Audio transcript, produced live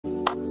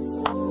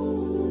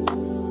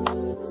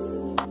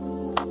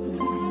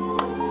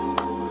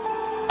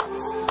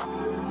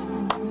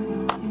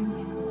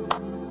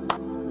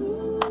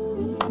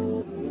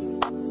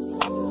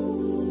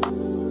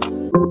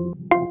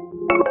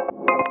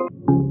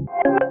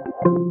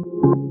So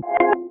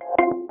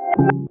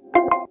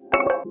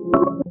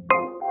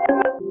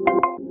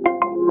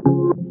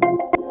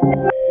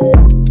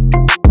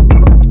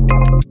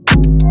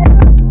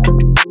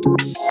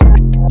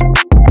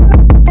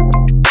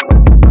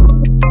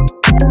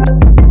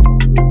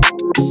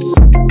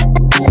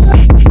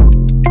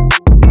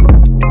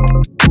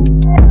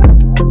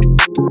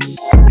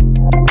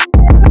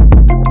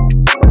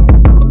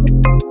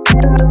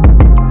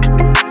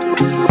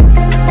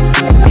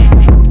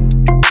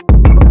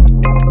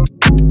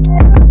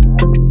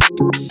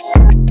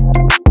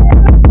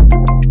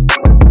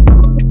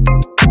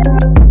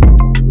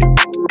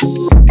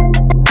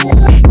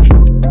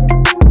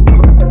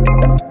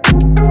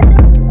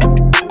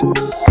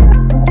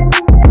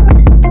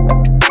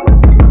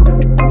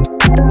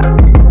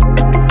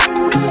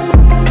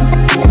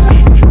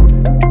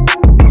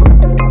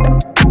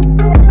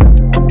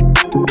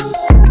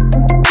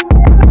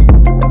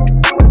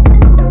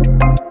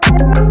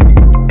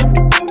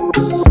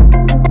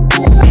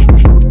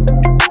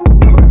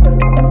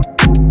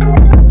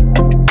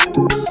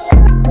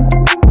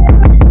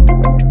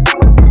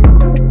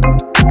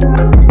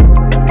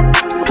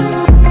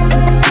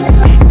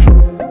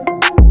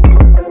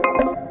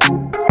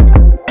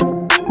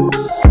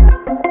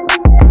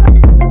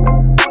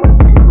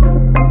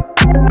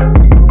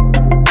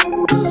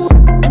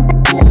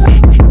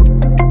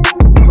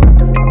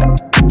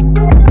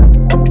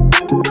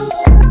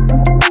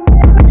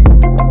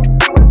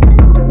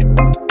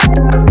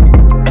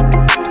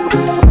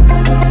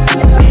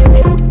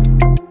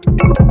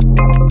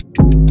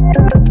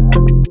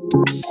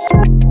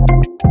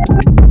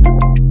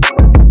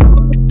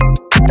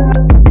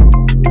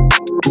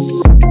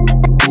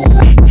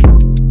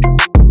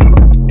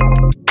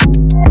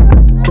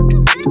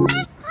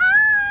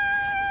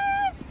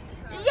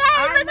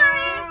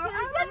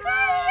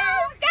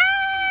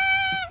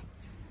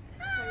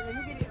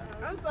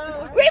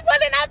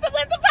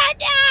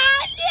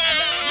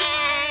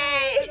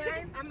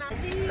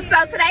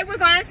today we're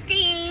going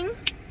skiing.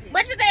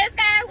 What you say,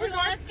 Sky? We're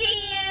going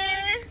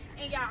skiing.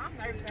 And y'all, I'm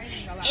nervous.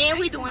 And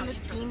we're doing the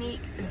scenic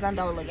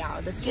gondola,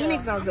 y'all. The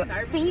scenic gondola.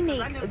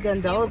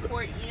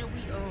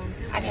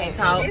 I can't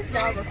talk. It's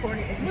all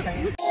recorded at the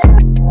same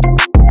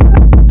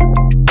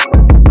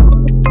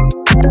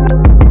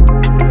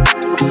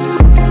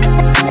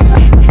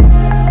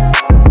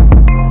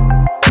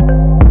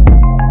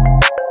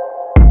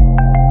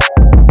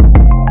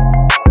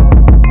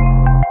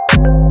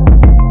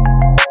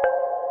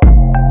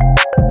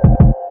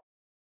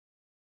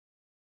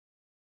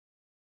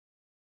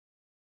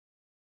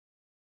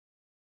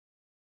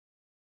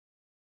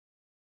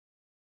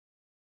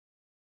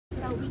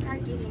we are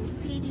getting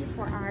fitted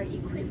for our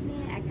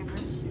equipment. I got my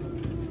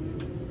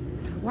shoes.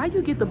 Why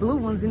you get the blue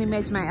ones and it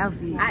match my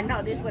outfit? I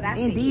know, this is what I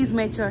see. And these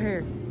match your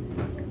hair.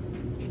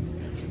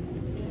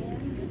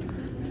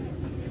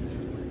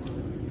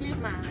 Here's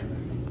mine.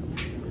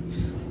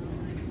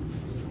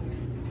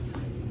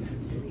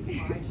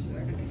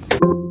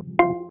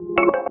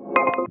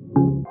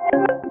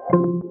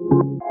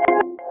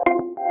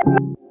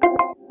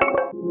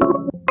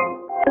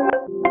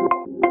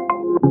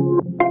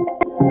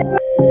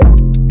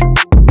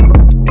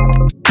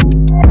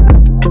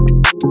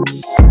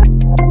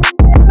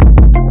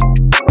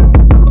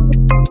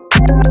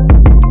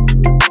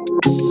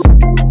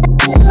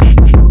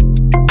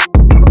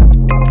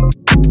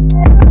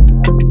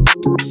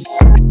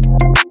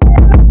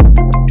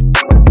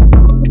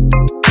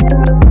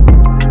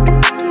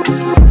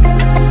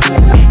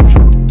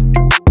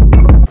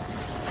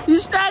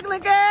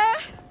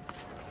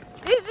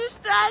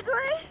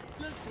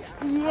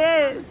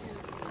 Yes.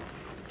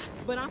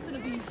 But I'm gonna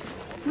be.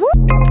 Woo.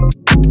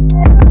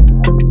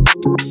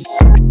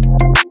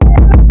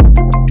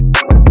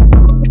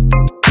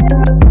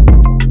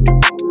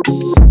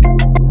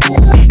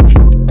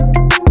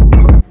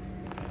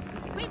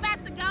 We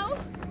about to go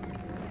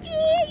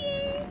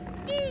skiing.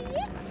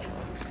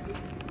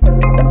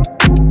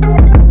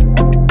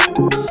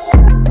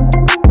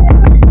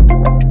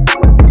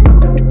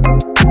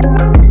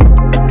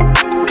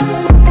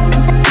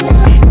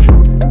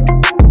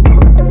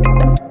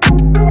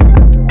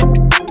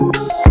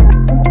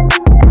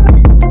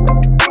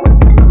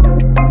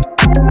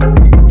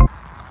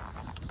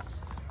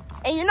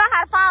 And you know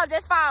how to fall,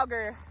 just fall,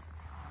 girl.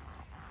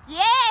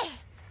 Yeah.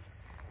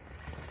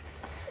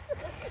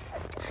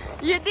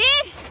 You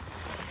did?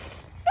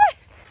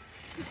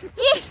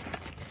 Yeah.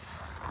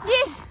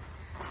 Yeah.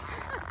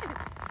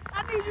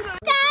 I need you to. Sky,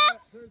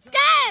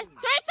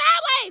 turn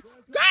sideways.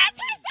 Girl,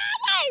 turn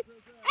sideways.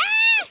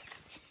 Ah.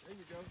 There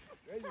you go.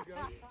 There you go.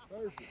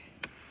 Perfect.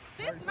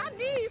 This, my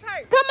knees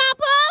hurt. Come on,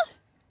 Paul.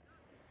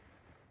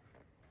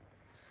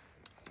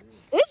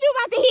 It's you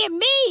about to hit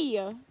me.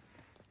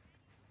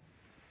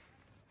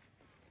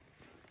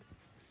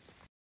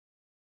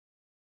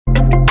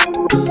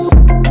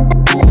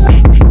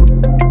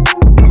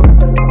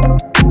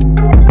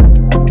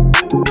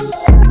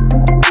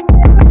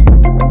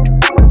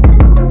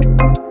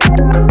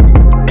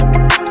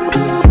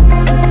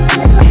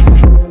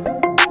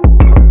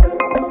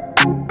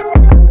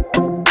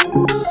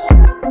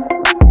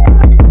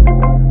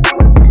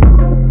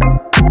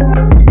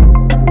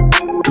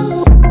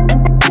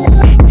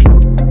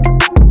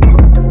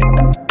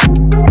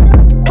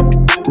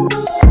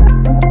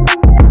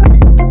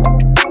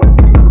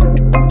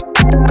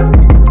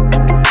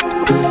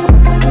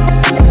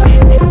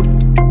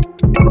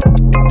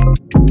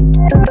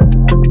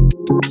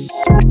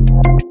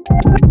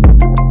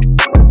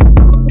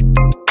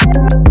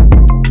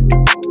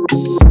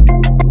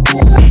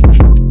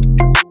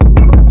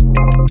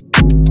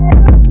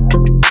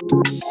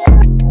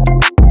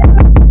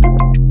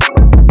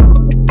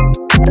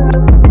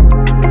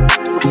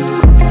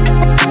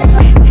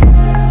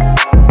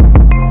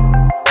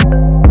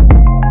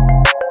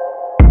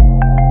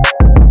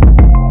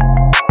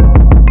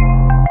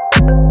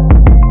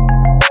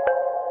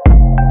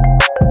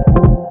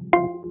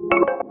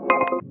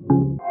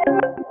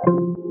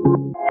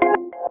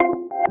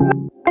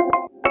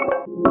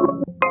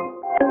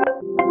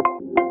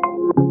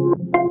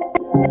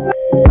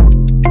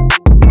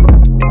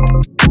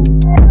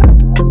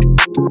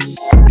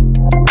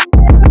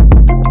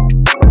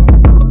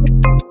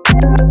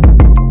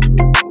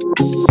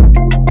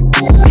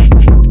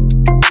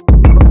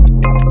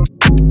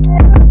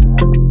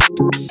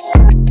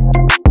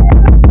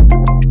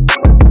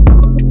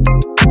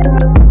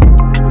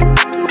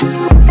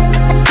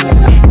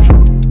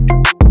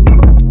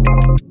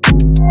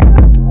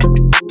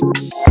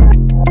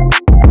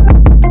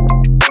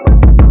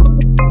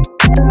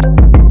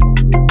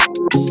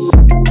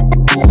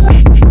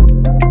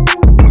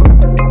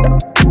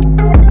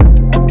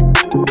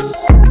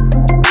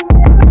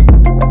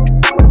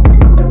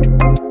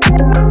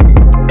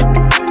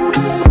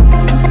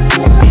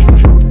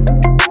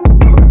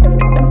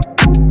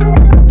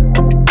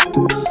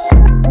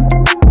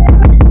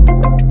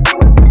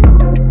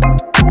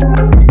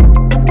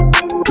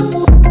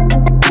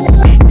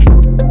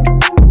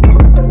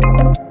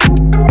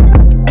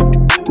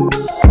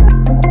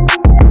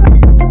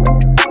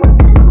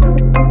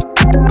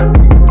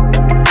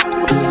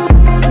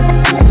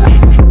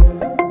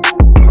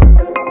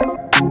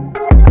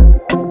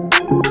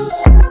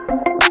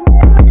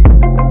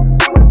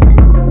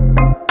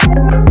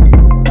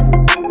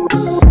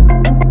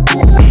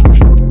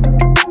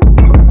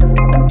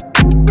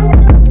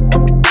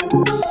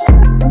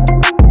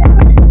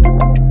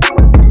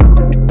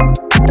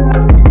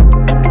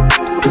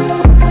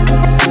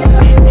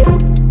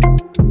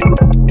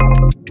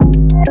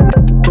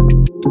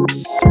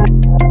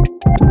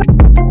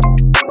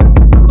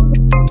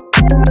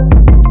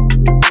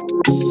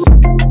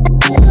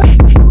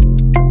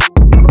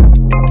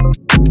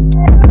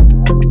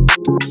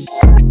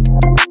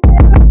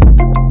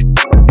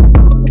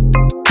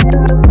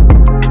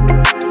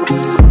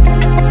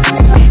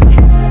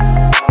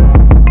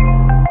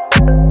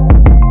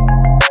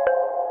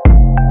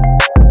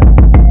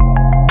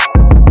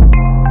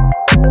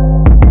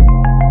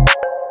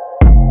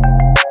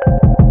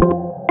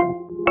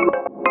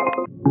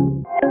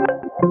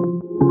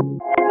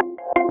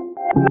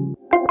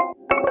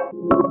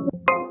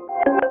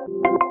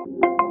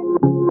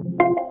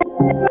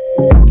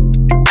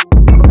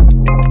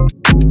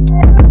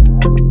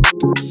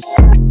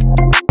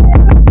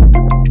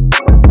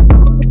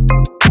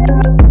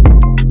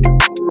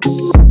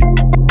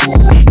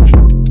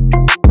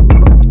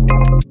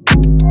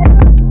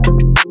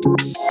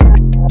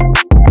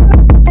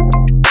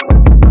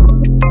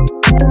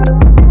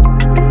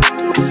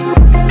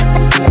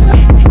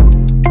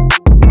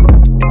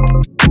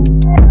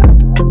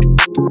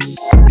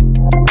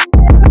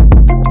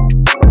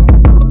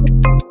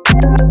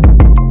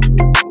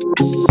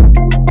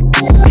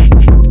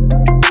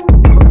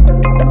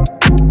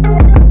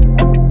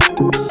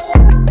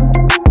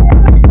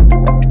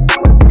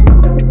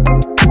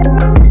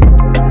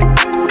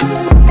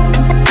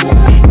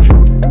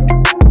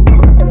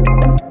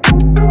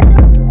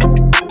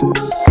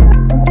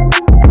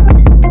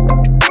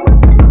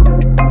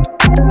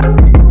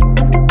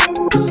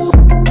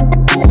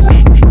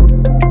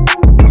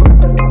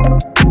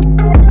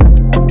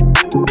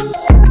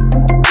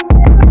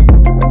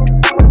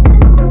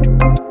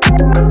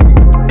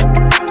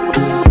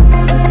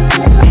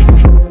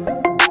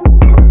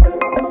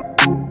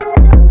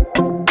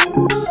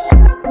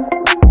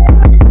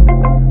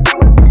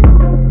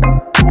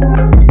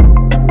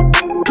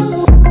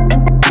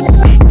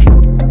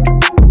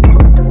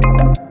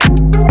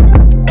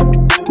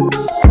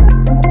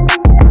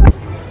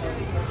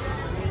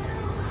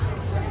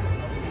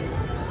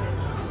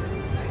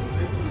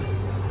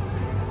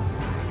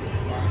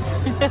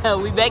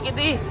 back at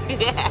this.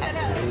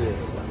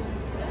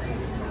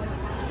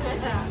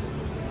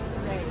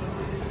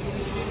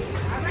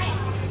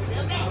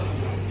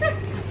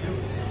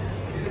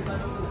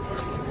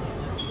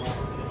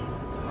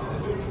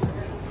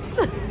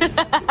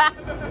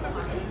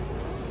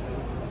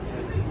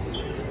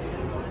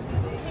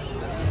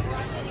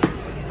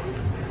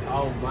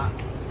 Oh my.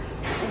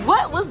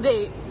 What was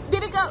that?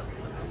 Did it go?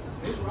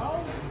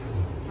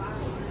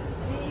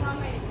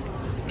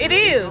 It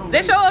is.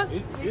 That's yours?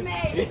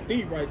 It's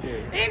steep right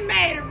there. It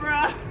made it, bro.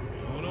 I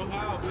don't know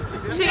how.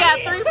 She got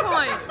 3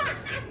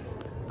 points.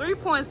 3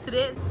 points to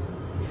this.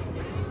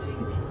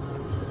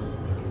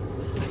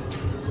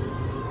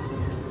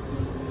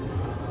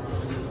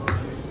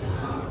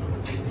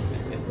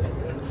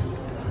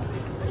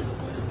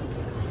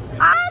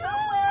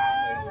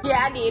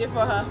 Yeah, I did it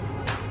for her.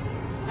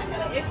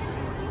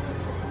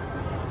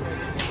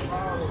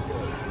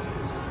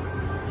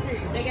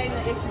 They gave me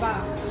an extra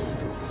ball.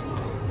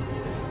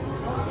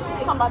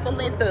 I'm about the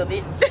length of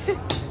it.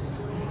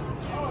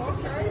 Oh,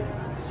 okay.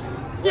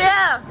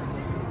 Yeah.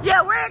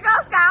 Yeah, where it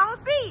goes, Sky? I don't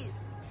see it.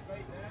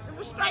 It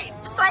was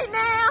straight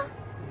down.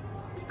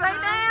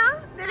 Straight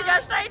down. Did it go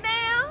straight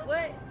down?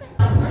 What?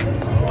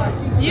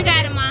 You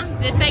got it, Mom.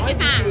 Just take your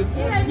time.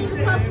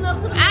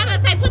 I'm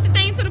gonna say put the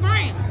thing to the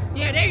ground.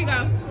 Yeah, there you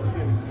go.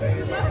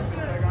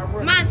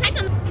 Mom, take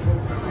a.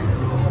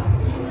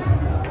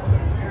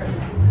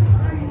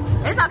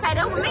 It's okay,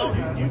 that with me.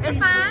 It's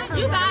fine.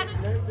 You got it.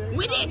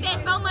 We did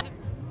that so much.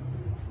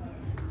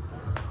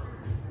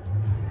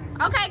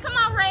 Okay, come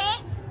on,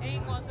 Red.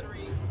 Ain't going to the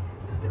red.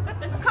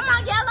 Come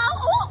on, Yellow.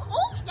 Ooh,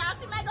 ooh. Y'all,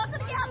 she may go to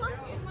the Yellow.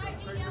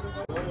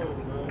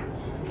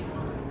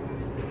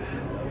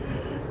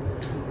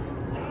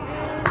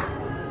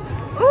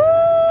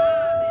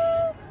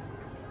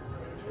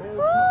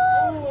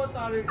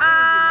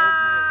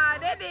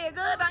 That did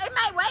good. It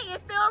may wait.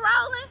 It's still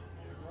rolling.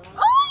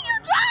 Oh, you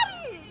got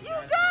it. You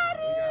got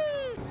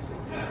it.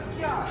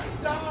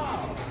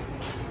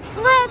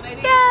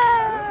 Let's go.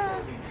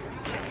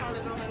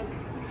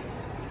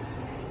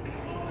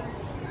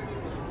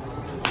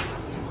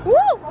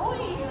 Woo.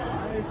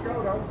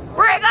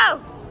 Where it go?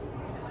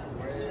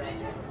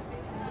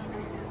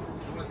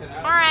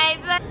 All right.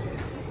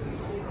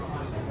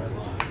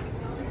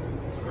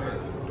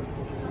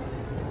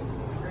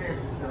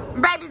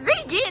 Baby Z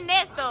getting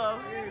that stuff.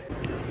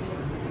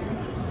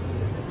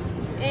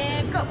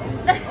 And go.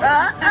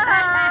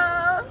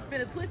 Uh-oh.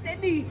 Better twist that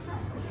knee.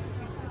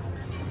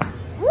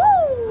 Woo.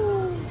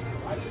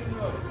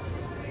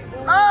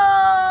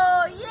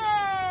 Oh,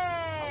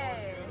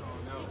 yeah.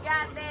 You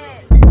got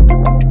that.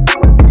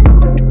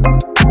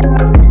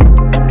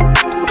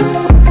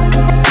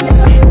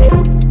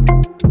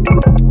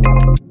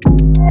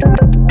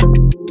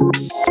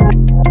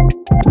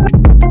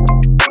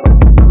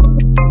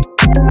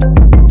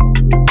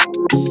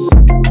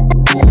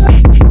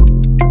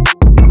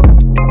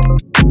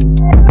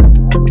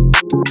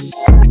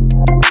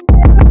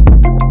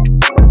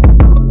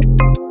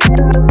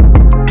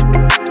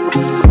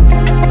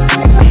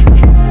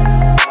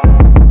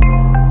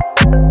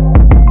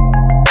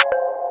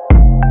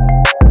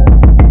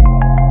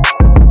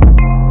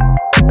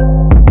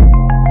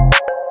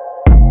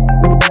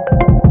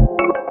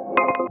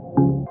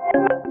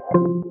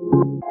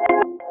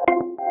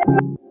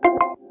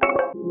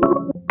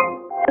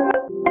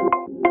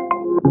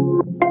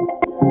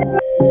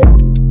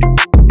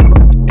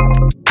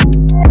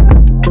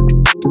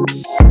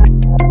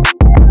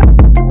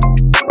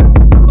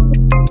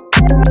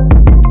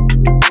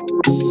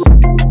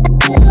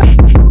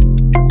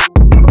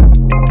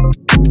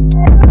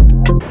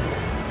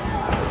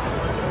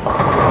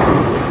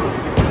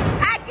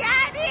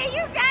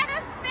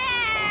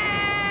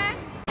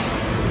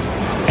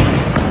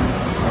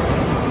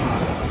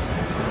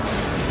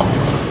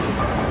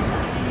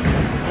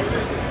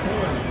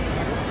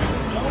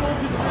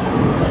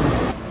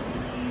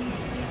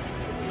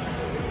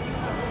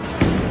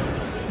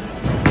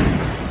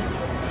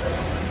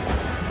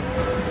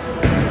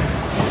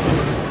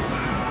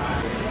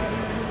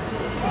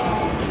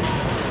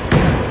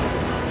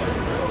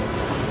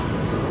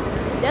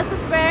 That's a